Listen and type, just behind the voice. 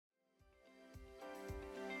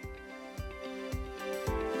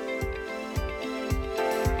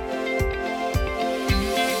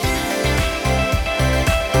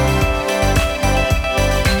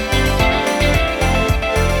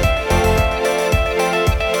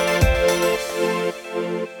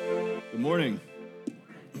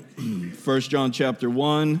1 John chapter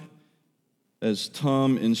 1, as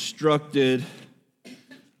Tom instructed.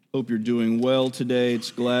 Hope you're doing well today.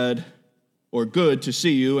 It's good to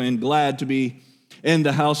see you and glad to be in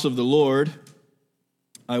the house of the Lord.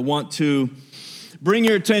 I want to bring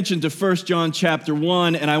your attention to 1 John chapter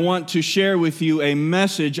 1, and I want to share with you a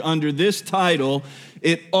message under this title,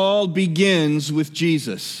 It All Begins with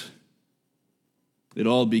Jesus. It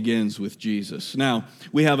all begins with Jesus. Now,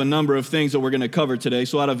 we have a number of things that we're going to cover today,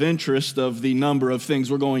 so out of interest of the number of things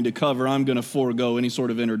we're going to cover, I'm going to forego any sort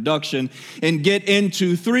of introduction and get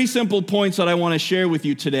into three simple points that I want to share with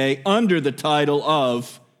you today under the title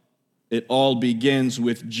of It All Begins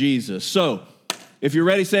with Jesus. So, if you're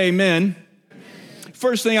ready, say amen.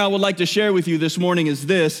 First thing I would like to share with you this morning is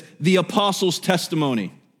this, the apostles'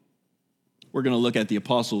 testimony. We're going to look at the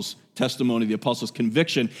apostles' testimony, the apostles'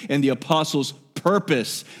 conviction, and the apostles'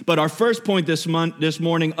 purpose. But our first point this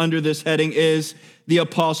morning under this heading is the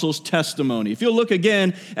apostles' testimony. If you'll look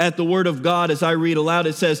again at the word of God as I read aloud,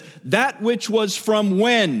 it says, that which was from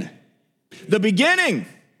when? The beginning,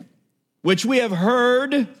 which we have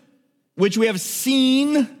heard, which we have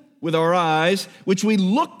seen with our eyes, which we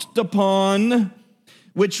looked upon,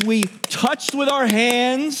 which we touched with our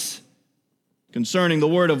hands. Concerning the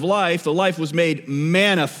word of life, the life was made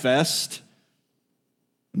manifest.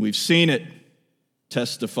 We've seen it,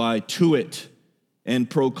 testify to it, and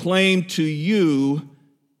proclaim to you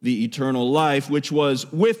the eternal life, which was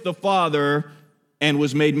with the Father and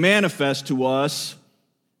was made manifest to us.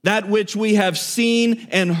 That which we have seen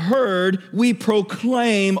and heard, we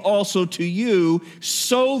proclaim also to you,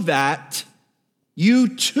 so that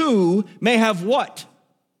you too may have what?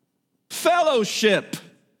 Fellowship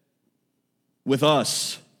with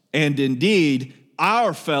us. And indeed,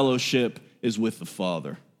 our fellowship is with the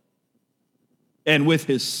Father and with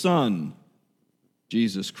his Son,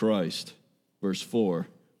 Jesus Christ. Verse 4,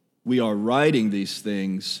 we are writing these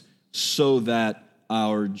things so that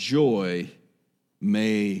our joy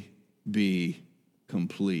may be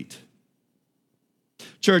complete.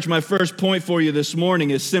 Church, my first point for you this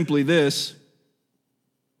morning is simply this.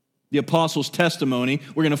 The apostles' testimony.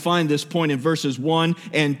 We're going to find this point in verses 1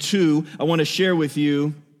 and 2. I want to share with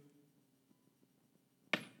you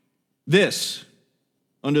this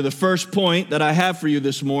under the first point that I have for you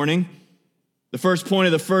this morning. The first point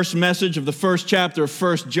of the first message of the first chapter of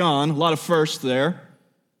 1 John. A lot of firsts there.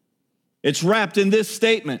 It's wrapped in this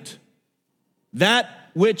statement. That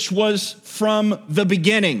which was from the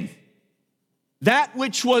beginning. That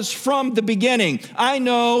which was from the beginning. I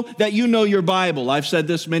know that you know your Bible. I've said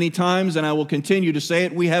this many times, and I will continue to say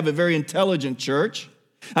it. We have a very intelligent church.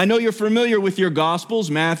 I know you're familiar with your Gospels,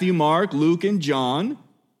 Matthew, Mark, Luke, and John.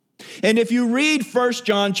 And if you read 1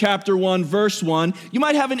 John chapter 1, verse 1, you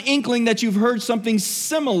might have an inkling that you've heard something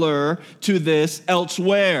similar to this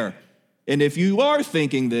elsewhere. And if you are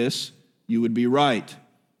thinking this, you would be right.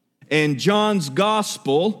 In John's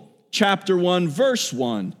Gospel, chapter 1, verse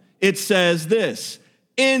 1, it says this,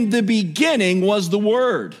 in the beginning was the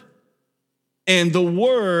Word, and the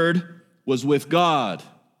Word was with God,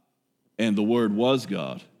 and the Word was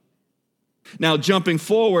God. Now, jumping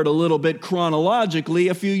forward a little bit chronologically,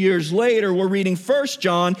 a few years later, we're reading 1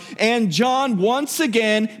 John, and John once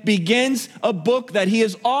again begins a book that he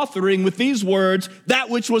is authoring with these words,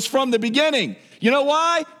 that which was from the beginning. You know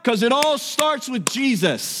why? Because it all starts with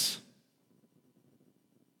Jesus.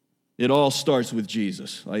 It all starts with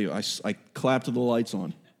Jesus. I clap to the lights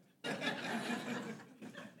on.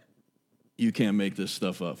 You can't make this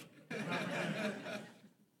stuff up.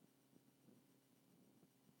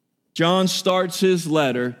 John starts his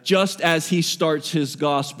letter just as he starts his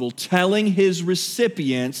gospel, telling his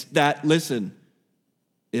recipients that, listen,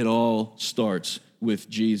 it all starts with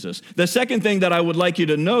Jesus. The second thing that I would like you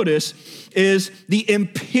to notice is the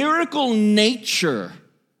empirical nature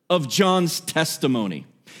of John's testimony.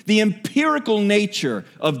 The empirical nature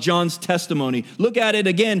of John's testimony. Look at it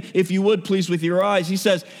again, if you would, please, with your eyes. He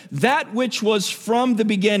says, that which was from the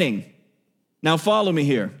beginning. Now follow me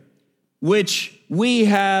here. Which we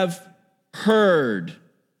have heard,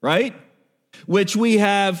 right? Which we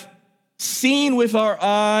have seen with our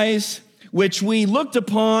eyes, which we looked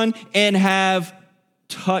upon and have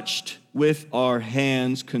touched with our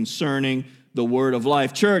hands concerning the word of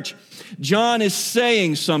life. Church, John is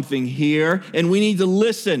saying something here, and we need to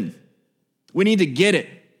listen. We need to get it.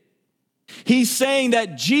 He's saying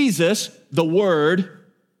that Jesus, the Word,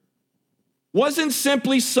 wasn't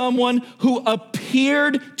simply someone who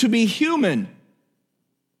appeared to be human,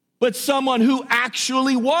 but someone who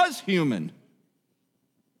actually was human.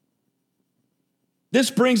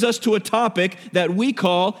 This brings us to a topic that we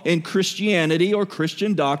call in Christianity or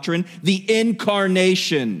Christian doctrine, the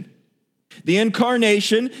incarnation. The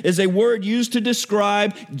incarnation is a word used to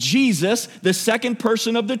describe Jesus, the second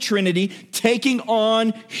person of the Trinity, taking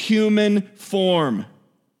on human form.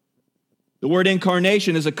 The word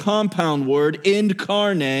incarnation is a compound word,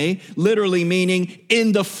 incarne, literally meaning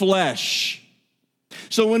in the flesh.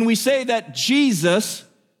 So when we say that Jesus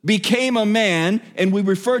became a man, and we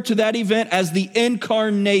refer to that event as the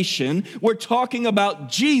incarnation, we're talking about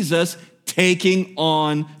Jesus taking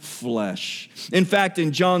on flesh. In fact,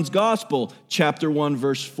 in John's Gospel, chapter 1,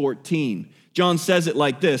 verse 14, John says it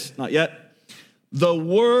like this, not yet. The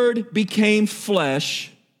Word became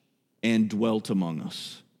flesh and dwelt among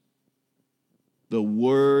us. The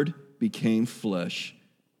Word became flesh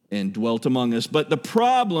and dwelt among us. But the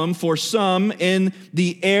problem for some in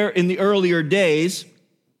the earlier days,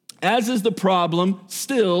 as is the problem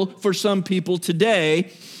still for some people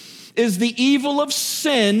today, is the evil of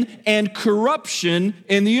sin and corruption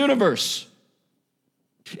in the universe.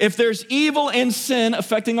 If there's evil and sin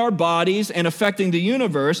affecting our bodies and affecting the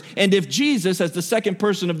universe, and if Jesus, as the second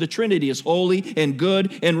person of the Trinity, is holy and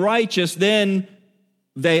good and righteous, then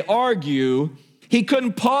they argue he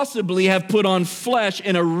couldn't possibly have put on flesh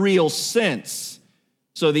in a real sense.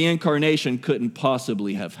 So the incarnation couldn't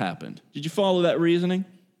possibly have happened. Did you follow that reasoning?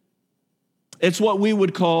 It's what we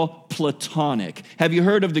would call Platonic. Have you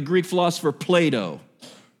heard of the Greek philosopher Plato?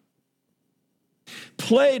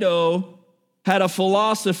 Plato had a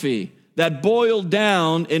philosophy that boiled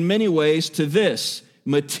down in many ways to this: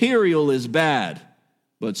 material is bad,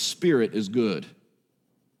 but spirit is good.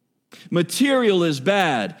 Material is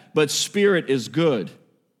bad, but spirit is good.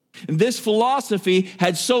 And this philosophy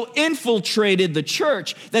had so infiltrated the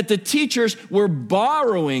church that the teachers were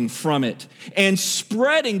borrowing from it and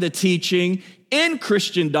spreading the teaching in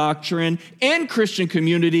Christian doctrine, in Christian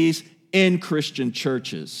communities, in Christian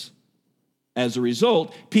churches. As a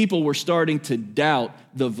result, people were starting to doubt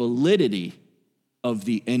the validity of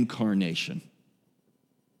the incarnation.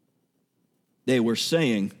 They were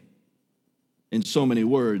saying, in so many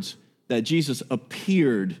words, that Jesus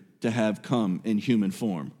appeared to have come in human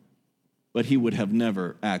form, but he would have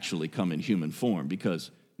never actually come in human form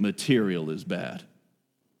because material is bad.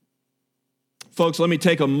 Folks, let me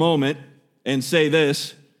take a moment and say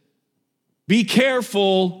this. Be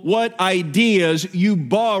careful what ideas you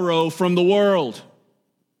borrow from the world.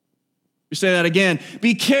 You say that again.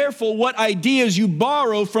 Be careful what ideas you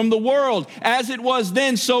borrow from the world. As it was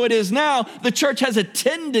then, so it is now. The church has a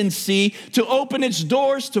tendency to open its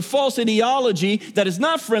doors to false ideology that is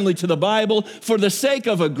not friendly to the Bible for the sake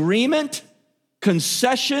of agreement,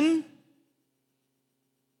 concession.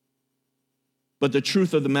 But the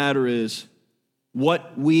truth of the matter is,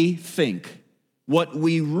 what we think, what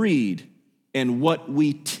we read, and what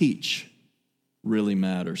we teach really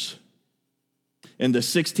matters. In the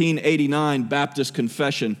 1689 Baptist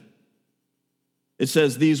Confession, it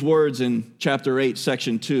says these words in chapter 8,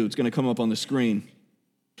 section 2. It's going to come up on the screen.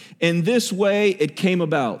 In this way it came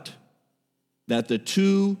about that the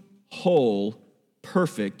two whole,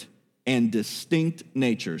 perfect, and distinct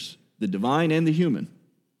natures, the divine and the human,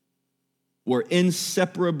 were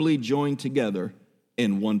inseparably joined together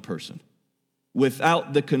in one person,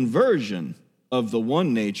 without the conversion of the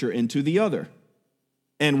one nature into the other,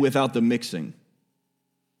 and without the mixing,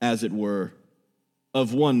 as it were,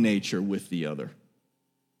 of one nature with the other.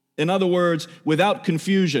 In other words, without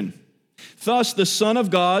confusion. Thus, the Son of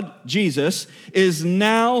God, Jesus, is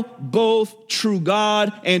now both true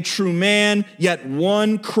God and true man, yet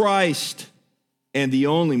one Christ, and the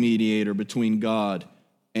only mediator between God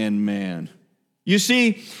and man. You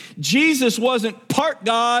see, Jesus wasn't part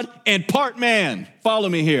God and part man. Follow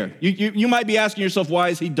me here. You might be asking yourself, why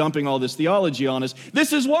is he dumping all this theology on us?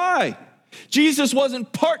 This is why. Jesus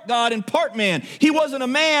wasn't part God and part man. He wasn't a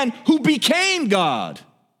man who became God.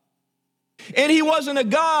 And he wasn't a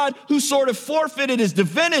God who sort of forfeited his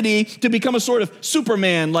divinity to become a sort of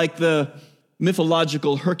Superman like the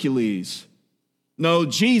mythological Hercules. No,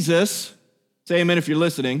 Jesus, say amen if you're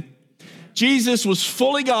listening, Jesus was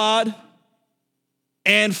fully God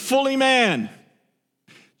and fully man.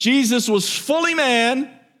 Jesus was fully man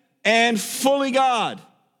and fully God.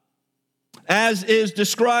 As is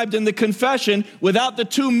described in the confession, without the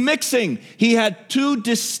two mixing. He had two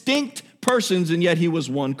distinct persons, and yet he was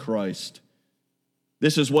one Christ.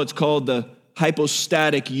 This is what's called the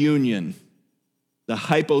hypostatic union. The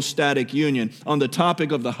hypostatic union. On the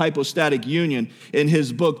topic of the hypostatic union, in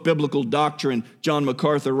his book, Biblical Doctrine, John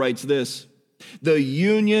MacArthur writes this: the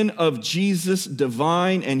union of Jesus'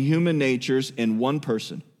 divine and human natures in one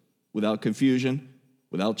person, without confusion,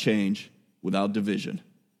 without change, without division,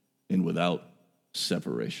 and without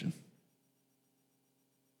separation.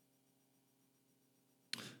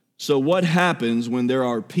 So what happens when there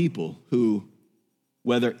are people who,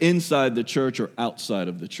 whether inside the church or outside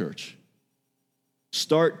of the church,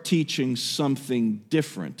 start teaching something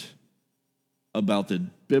different about the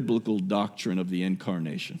biblical doctrine of the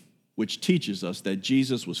incarnation, which teaches us that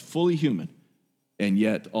Jesus was fully human and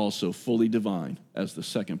yet also fully divine as the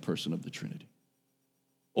second person of the Trinity?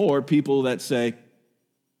 Or people that say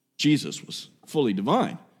Jesus was fully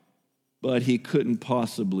divine, but he couldn't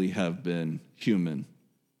possibly have been human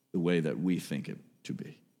the way that we think it to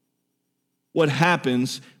be. What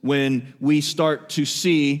happens when we start to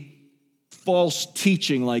see false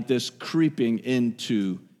teaching like this creeping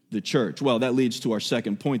into the church? Well, that leads to our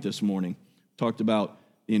second point this morning. Talked about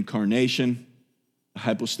the incarnation, a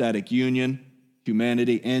hypostatic union,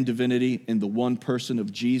 humanity and divinity in the one person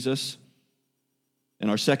of Jesus.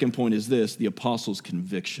 And our second point is this, the apostles'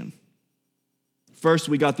 conviction. First,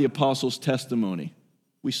 we got the apostles' testimony.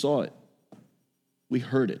 We saw it. We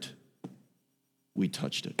heard it. We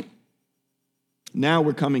touched it. Now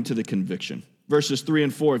we're coming to the conviction. Verses 3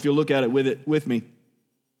 and 4, if you look at it with me,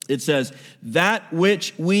 it says, that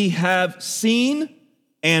which we have seen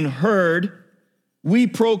and heard, we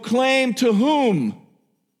proclaim to whom?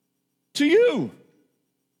 To you.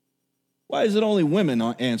 Why is it only women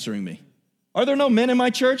answering me? Are there no men in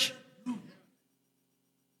my church?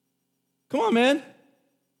 Come on, man.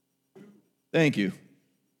 Thank you,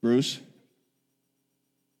 Bruce.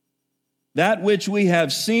 That which we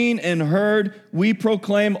have seen and heard, we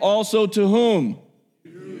proclaim also to whom?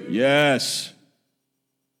 You. Yes.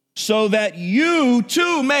 So that you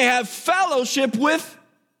too may have fellowship with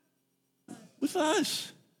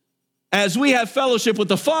us, as we have fellowship with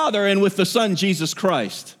the Father and with the Son, Jesus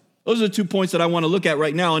Christ. Those are the 2 points that I want to look at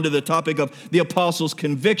right now under the topic of the apostles'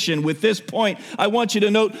 conviction. With this point, I want you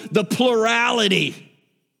to note the plurality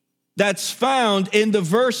that's found in the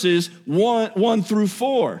verses 1 through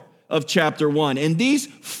 4 of chapter 1. In these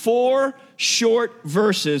 4 short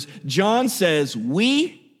verses, John says,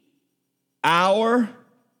 we, our,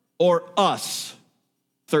 or us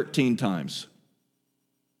 13 times.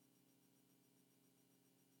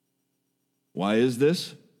 Why is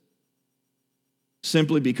this?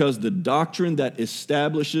 Simply because the doctrine that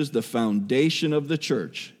establishes the foundation of the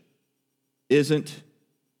church isn't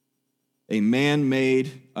a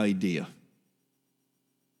man-made idea,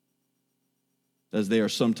 as they are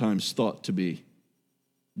sometimes thought to be.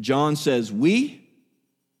 John says we,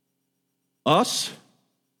 us,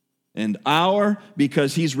 and our,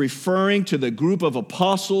 because he's referring to the group of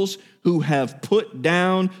apostles who have put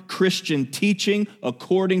down Christian teaching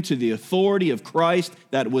according to the authority of Christ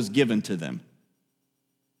that was given to them.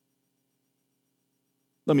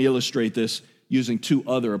 Let me illustrate this using 2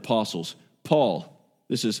 other apostles. Paul,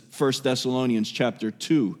 this is 1 Thessalonians chapter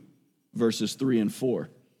 2, verses 3 and 4.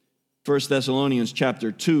 1 Thessalonians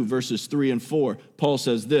chapter 2, verses 3 and 4, Paul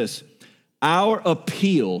says this, our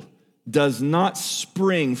appeal does not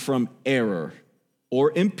spring from error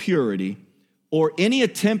or impurity or any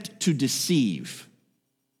attempt to deceive,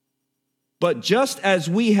 but just as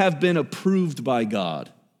we have been approved by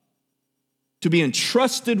God to be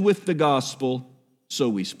entrusted with the gospel, so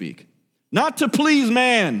we speak. Not to please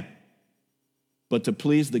man, but to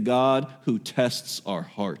please the God who tests our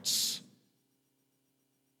hearts.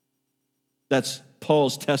 That's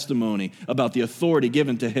Paul's testimony about the authority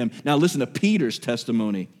given to him. Now listen to Peter's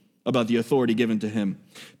testimony about the authority given to him.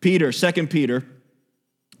 Peter, 2 Peter,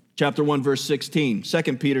 chapter 1, verse 16. 2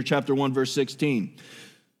 Peter, chapter 1, verse 16.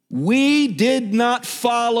 We did not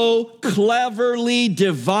follow cleverly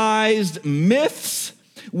devised myths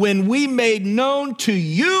when we made known to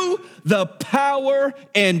you the power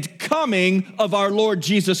and coming of our Lord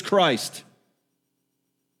Jesus Christ.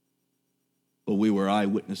 But we were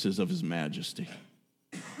eyewitnesses of his majesty.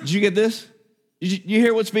 Did you get this? Did you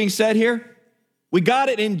hear what's being said here? We got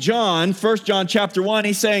it in John, 1 John chapter 1.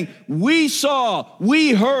 He's saying, we saw,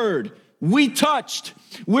 we heard, we touched.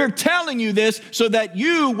 We're telling you this so that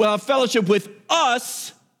you will have fellowship with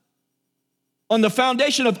us on the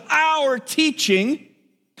foundation of our teaching.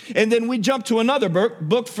 And then we jump to another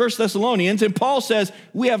book, 1 Thessalonians, and Paul says,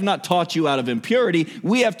 we have not taught you out of impurity.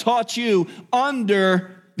 We have taught you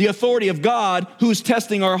under the authority of God who's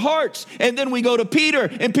testing our hearts. And then we go to Peter,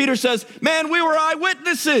 and Peter says, man, we were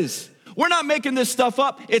eyewitnesses. We're not making this stuff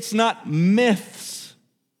up. It's not myths.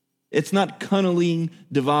 It's not cunningly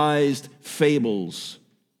devised fables.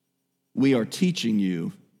 We are teaching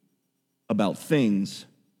you about things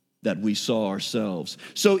that we saw ourselves.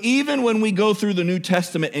 So even when we go through the New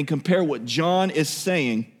Testament and compare what John is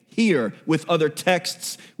saying here with other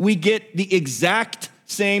texts, we get the exact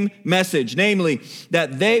same message, namely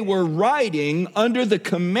that they were writing under the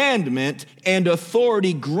commandment and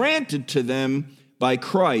authority granted to them by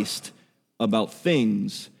Christ about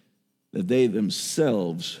things that they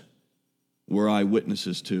themselves were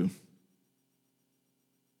eyewitnesses to.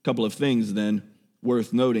 A couple of things then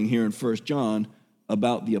worth noting here in 1 John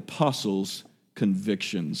about the apostles'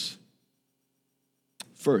 convictions.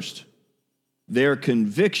 First, their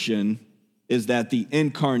conviction is that the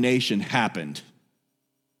incarnation happened.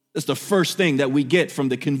 That's the first thing that we get from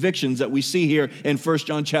the convictions that we see here in 1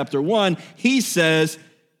 John chapter 1. He says,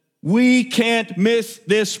 we can't miss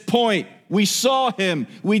this point. We saw him,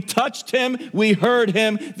 we touched him, we heard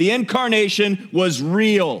him. The incarnation was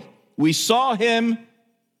real. We saw him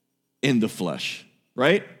in the flesh,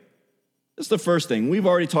 right? That's the first thing. We've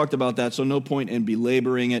already talked about that, so no point in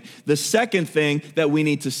belaboring it. The second thing that we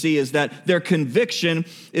need to see is that their conviction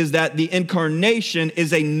is that the incarnation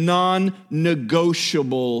is a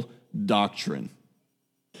non-negotiable doctrine.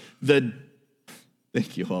 Thank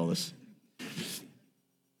you, Hollis.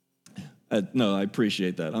 No, I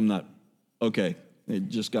appreciate that. I'm not, okay. It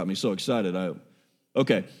just got me so excited.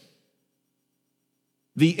 Okay.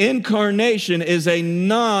 The incarnation is a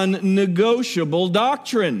non-negotiable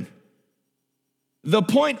doctrine. The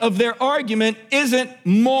point of their argument isn't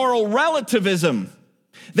moral relativism.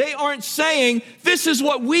 They aren't saying, this is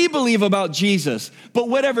what we believe about Jesus, but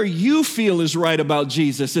whatever you feel is right about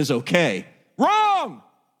Jesus is okay. Wrong!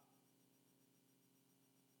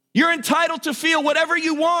 You're entitled to feel whatever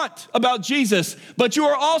you want about Jesus, but you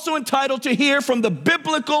are also entitled to hear from the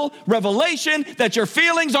biblical revelation that your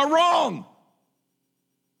feelings are wrong.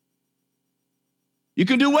 You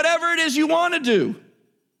can do whatever it is you want to do.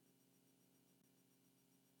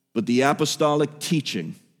 But the apostolic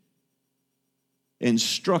teaching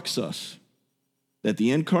instructs us that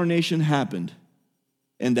the incarnation happened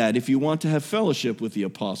and that if you want to have fellowship with the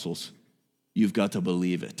apostles, you've got to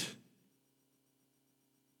believe it.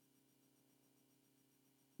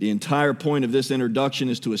 The entire point of this introduction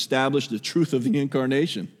is to establish the truth of the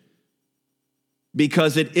incarnation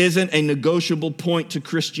because it isn't a negotiable point to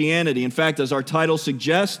Christianity. In fact, as our title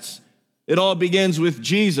suggests, it all begins with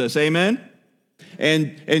Jesus, amen?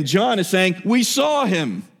 And John is saying, we saw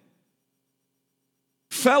him.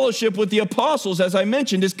 Fellowship with the apostles, as I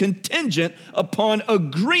mentioned, is contingent upon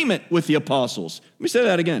agreement with the apostles. Let me say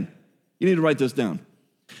that again. You need to write this down.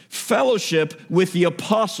 Fellowship with the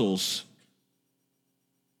apostles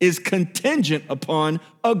is contingent upon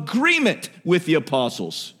agreement with the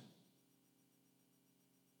apostles.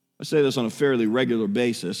 I say this on a fairly regular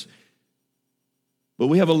basis, but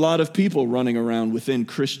we have a lot of people running around within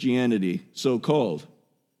Christianity, so-called,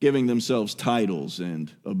 giving themselves titles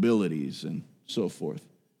and abilities and so forth.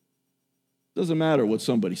 It doesn't matter what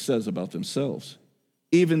somebody says about themselves.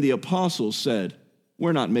 Even the apostles said,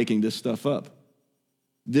 we're not making this stuff up.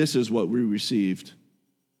 This is what we received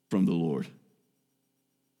from the Lord.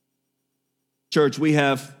 Church, we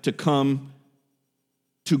have to come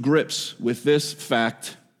to grips with this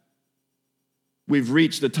fact. We've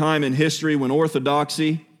reached a time in history when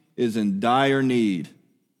orthodoxy is in dire need.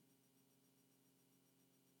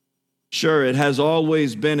 Sure, it has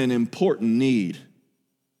always been an important need.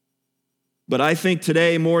 But I think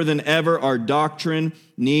today, more than ever, our doctrine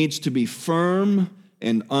needs to be firm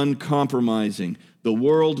and uncompromising. The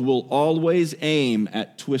world will always aim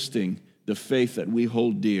at twisting the faith that we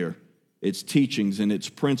hold dear, its teachings and its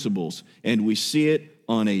principles, and we see it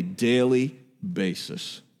on a daily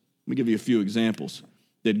basis. Let me give you a few examples.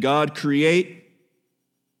 Did God create,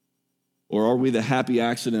 or are we the happy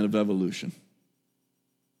accident of evolution?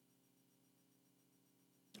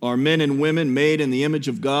 Are men and women made in the image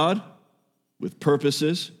of God with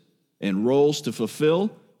purposes and roles to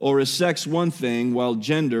fulfill, or is sex one thing while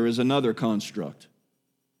gender is another construct?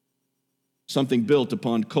 Something built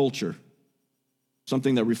upon culture,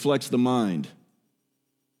 something that reflects the mind,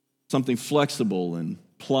 something flexible and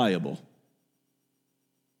pliable.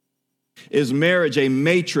 Is marriage a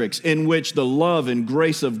matrix in which the love and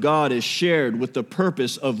grace of God is shared with the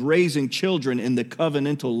purpose of raising children in the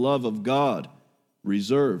covenantal love of God,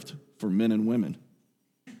 reserved for men and women?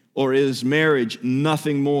 Or is marriage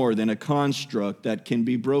nothing more than a construct that can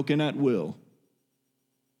be broken at will?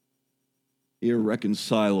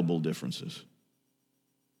 Irreconcilable differences.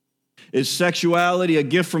 Is sexuality a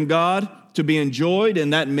gift from God to be enjoyed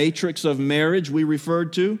in that matrix of marriage we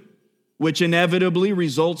referred to, which inevitably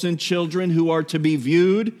results in children who are to be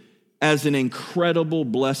viewed as an incredible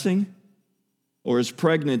blessing? Or is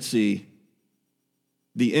pregnancy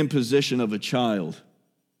the imposition of a child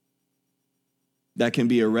that can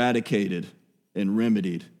be eradicated and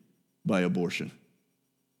remedied by abortion?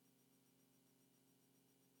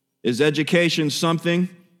 Is education something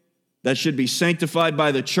that should be sanctified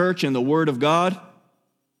by the church and the Word of God?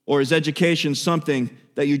 Or is education something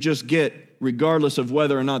that you just get regardless of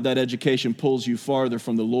whether or not that education pulls you farther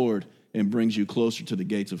from the Lord and brings you closer to the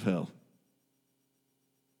gates of hell?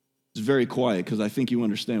 It's very quiet because I think you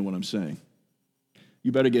understand what I'm saying.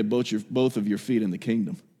 You better get both of your feet in the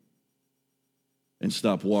kingdom and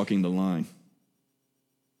stop walking the line.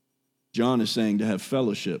 John is saying to have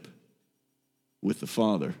fellowship with the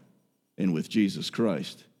Father and with Jesus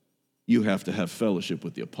Christ, you have to have fellowship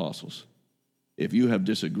with the apostles. If you have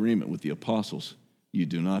disagreement with the apostles, you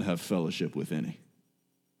do not have fellowship with any.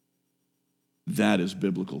 That is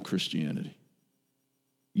biblical Christianity.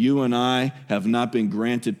 You and I have not been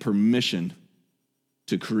granted permission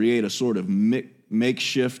to create a sort of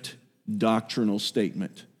makeshift doctrinal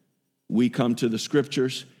statement. We come to the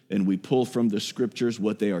Scriptures and we pull from the Scriptures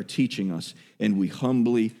what they are teaching us, and we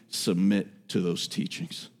humbly submit to those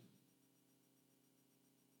teachings.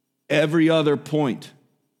 Every other point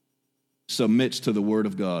submits to the Word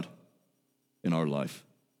of God in our life.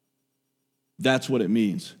 That's what it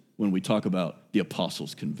means when we talk about the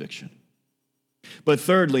apostles' conviction. But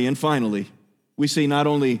thirdly and finally, we see not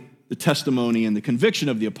only the testimony and the conviction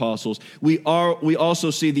of the apostles, we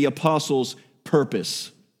also see the apostles'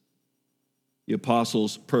 purpose. The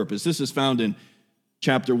apostles' purpose. This is found in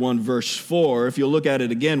chapter 1, verse 4. If you'll look at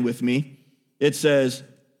it again with me, it says,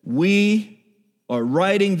 "We are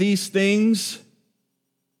writing these things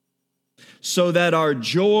so that our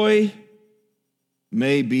joy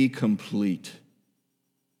may be complete."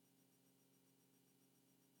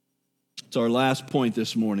 It's our last point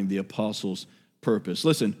this morning, the apostles' purpose.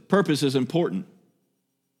 Listen, purpose is important.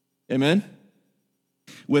 Amen?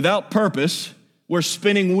 Without purpose, we're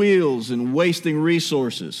spinning wheels and wasting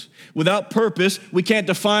resources. Without purpose, we can't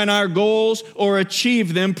define our goals or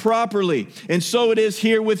achieve them properly. And so it is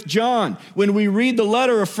here with John. When we read the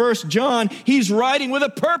letter of 1 John, he's writing with a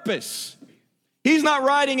purpose. He's not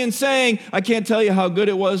writing and saying, "I can't tell you how good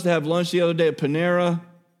it was to have lunch the other day at Panera.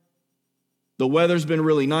 The weather's been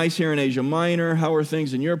really nice here in Asia Minor. How are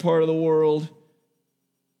things in your part of the world?"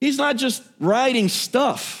 He's not just writing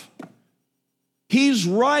stuff. He's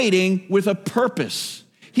writing with a purpose.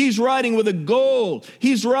 He's writing with a goal.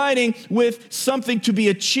 He's writing with something to be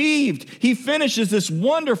achieved. He finishes this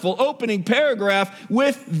wonderful opening paragraph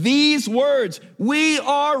with these words: "We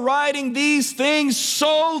are writing these things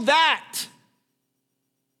so that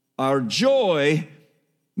our joy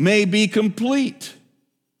may be complete."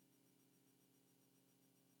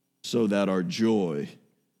 So that our joy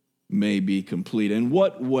may be complete. In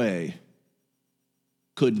what way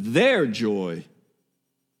could their joy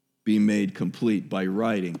be made complete? By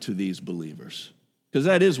writing to these believers? Because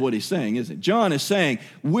that is what he's saying, isn't it? John is saying,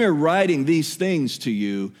 we're writing these things to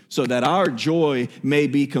you so that our joy may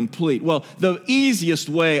be complete. Well, the easiest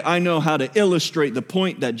way I know how to illustrate the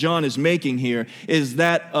point that John is making here is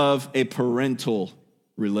that of a parental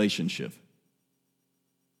relationship.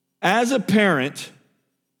 As a parent,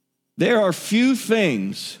 there are few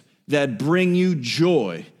things that bring you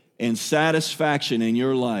joy and satisfaction in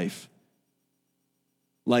your life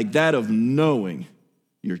like that of knowing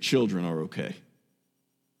your children are okay.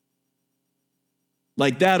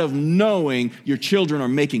 Like that of knowing your children are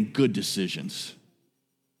making good decisions.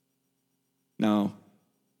 Now,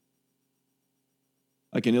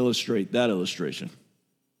 I can illustrate that illustration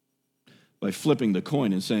by flipping the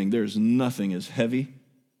coin and saying there's nothing as heavy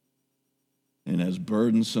and as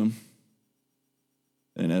burdensome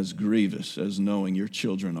and as grievous as knowing your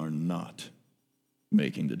children are not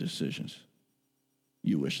making the decisions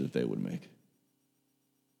you wish that they would make.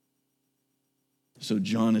 So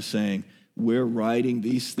John is saying, we're writing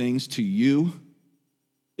these things to you.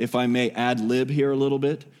 If I may ad-lib here a little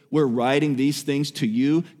bit, we're writing these things to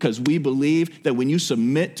you because we believe that when you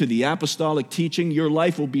submit to the apostolic teaching, your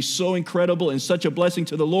life will be so incredible and such a blessing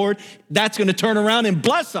to the Lord, that's going to turn around and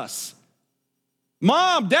bless us.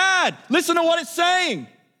 Mom, Dad, listen to what it's saying.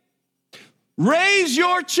 Raise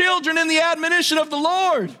your children in the admonition of the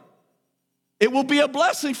Lord. It will be a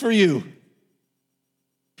blessing for you.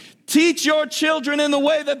 Teach your children in the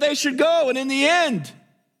way that they should go, and in the end,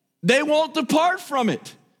 they won't depart from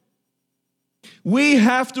it. We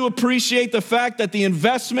have to appreciate the fact that the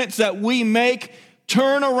investments that we make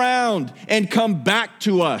turn around and come back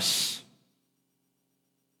to us.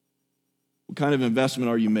 What kind of investment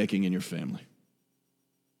are you making in your family?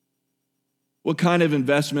 What kind of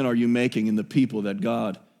investment are you making in the people that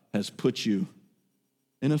God has put you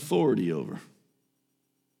in authority over?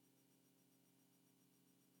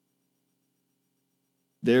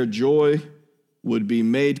 Their joy would be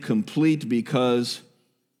made complete because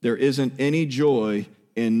there isn't any joy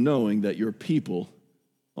in knowing that your people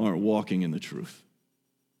aren't walking in the truth,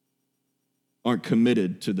 aren't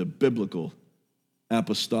committed to the biblical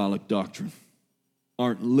apostolic doctrine,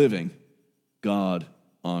 aren't living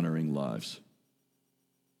God-honoring lives.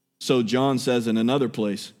 So John says in another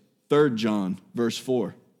place, 3 John verse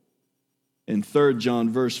 4. In 3 John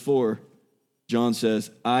verse 4, John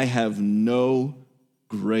says, I have no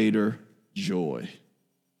greater joy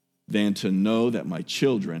than to know that my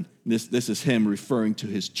children, this is him referring to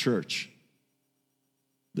his church,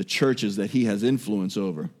 the churches that he has influence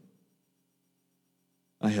over.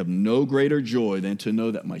 I have no greater joy than to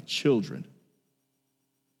know that my children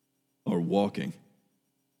are walking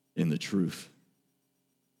in the truth.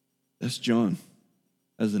 That's John,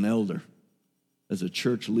 as an elder, as a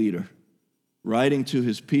church leader, writing to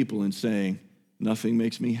his people and saying, nothing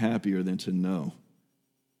makes me happier than to know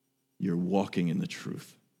you're walking in the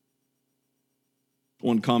truth.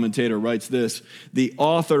 One commentator writes this: the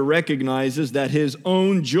author recognizes that his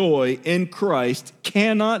own joy in Christ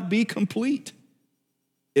cannot be complete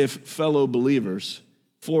if fellow believers,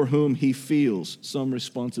 for whom he feels some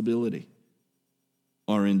responsibility,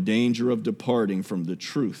 are in danger of departing from the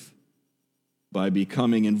truth by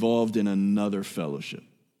becoming involved in another fellowship,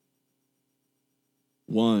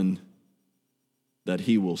 one that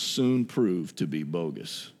he will soon prove to be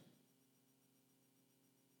bogus.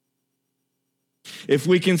 If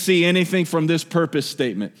we can see anything from this purpose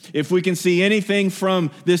statement, if we can see anything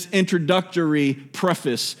from this introductory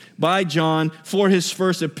preface by John for his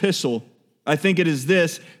first epistle, I think it is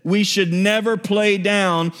this: we should never play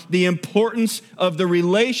down the importance of the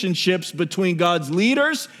relationships between God's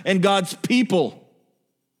leaders and God's people.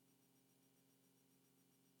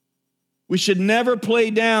 We should never play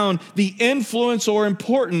down the influence or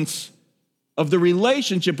importance of the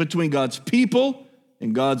relationship between God's people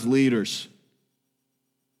and God's leaders.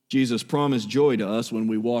 Jesus promised joy to us when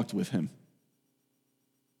we walked with him.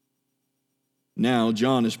 Now,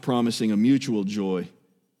 John is promising a mutual joy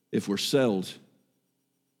if we're settled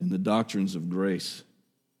in the doctrines of grace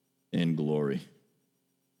and glory.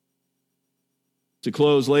 To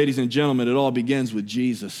close, ladies and gentlemen, it all begins with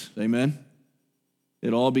Jesus. Amen?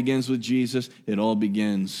 It all begins with Jesus. It all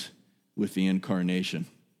begins with the incarnation.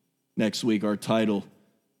 Next week, our title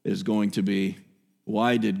is going to be,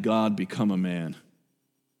 Why Did God Become a Man?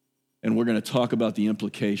 And we're going to talk about the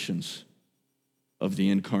implications of the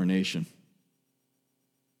incarnation.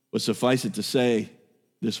 But suffice it to say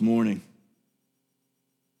this morning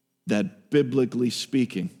that biblically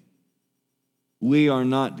speaking, we are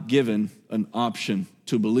not given an option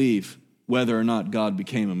to believe whether or not God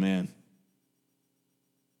became a man.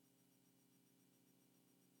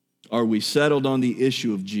 Are we settled on the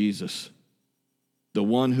issue of Jesus, the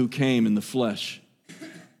one who came in the flesh?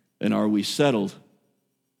 And are we settled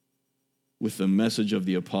with the message of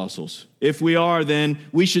the apostles? If we are, then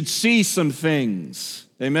we should see some things.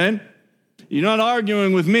 Amen? You're not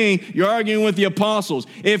arguing with me, you're arguing with the apostles.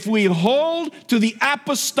 If we hold to the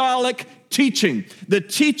apostolic teaching, the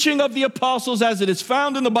teaching of the apostles as it is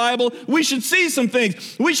found in the Bible, we should see some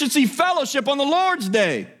things. We should see fellowship on the Lord's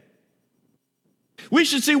Day. We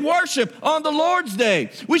should see worship on the Lord's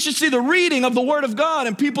Day. We should see the reading of the Word of God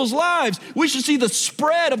in people's lives. We should see the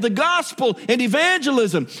spread of the gospel and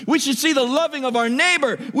evangelism. We should see the loving of our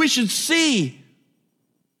neighbor. We should see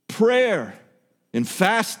prayer and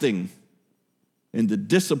fasting and the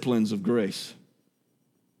disciplines of grace.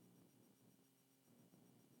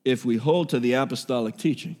 If we hold to the apostolic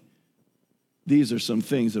teaching, these are some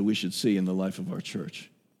things that we should see in the life of our church,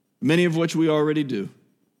 many of which we already do.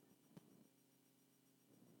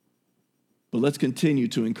 But let's continue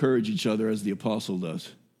to encourage each other as the apostle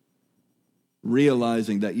does,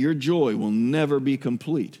 realizing that your joy will never be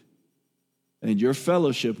complete and your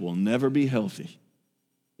fellowship will never be healthy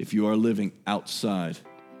if you are living outside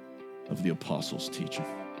of the apostles' teaching.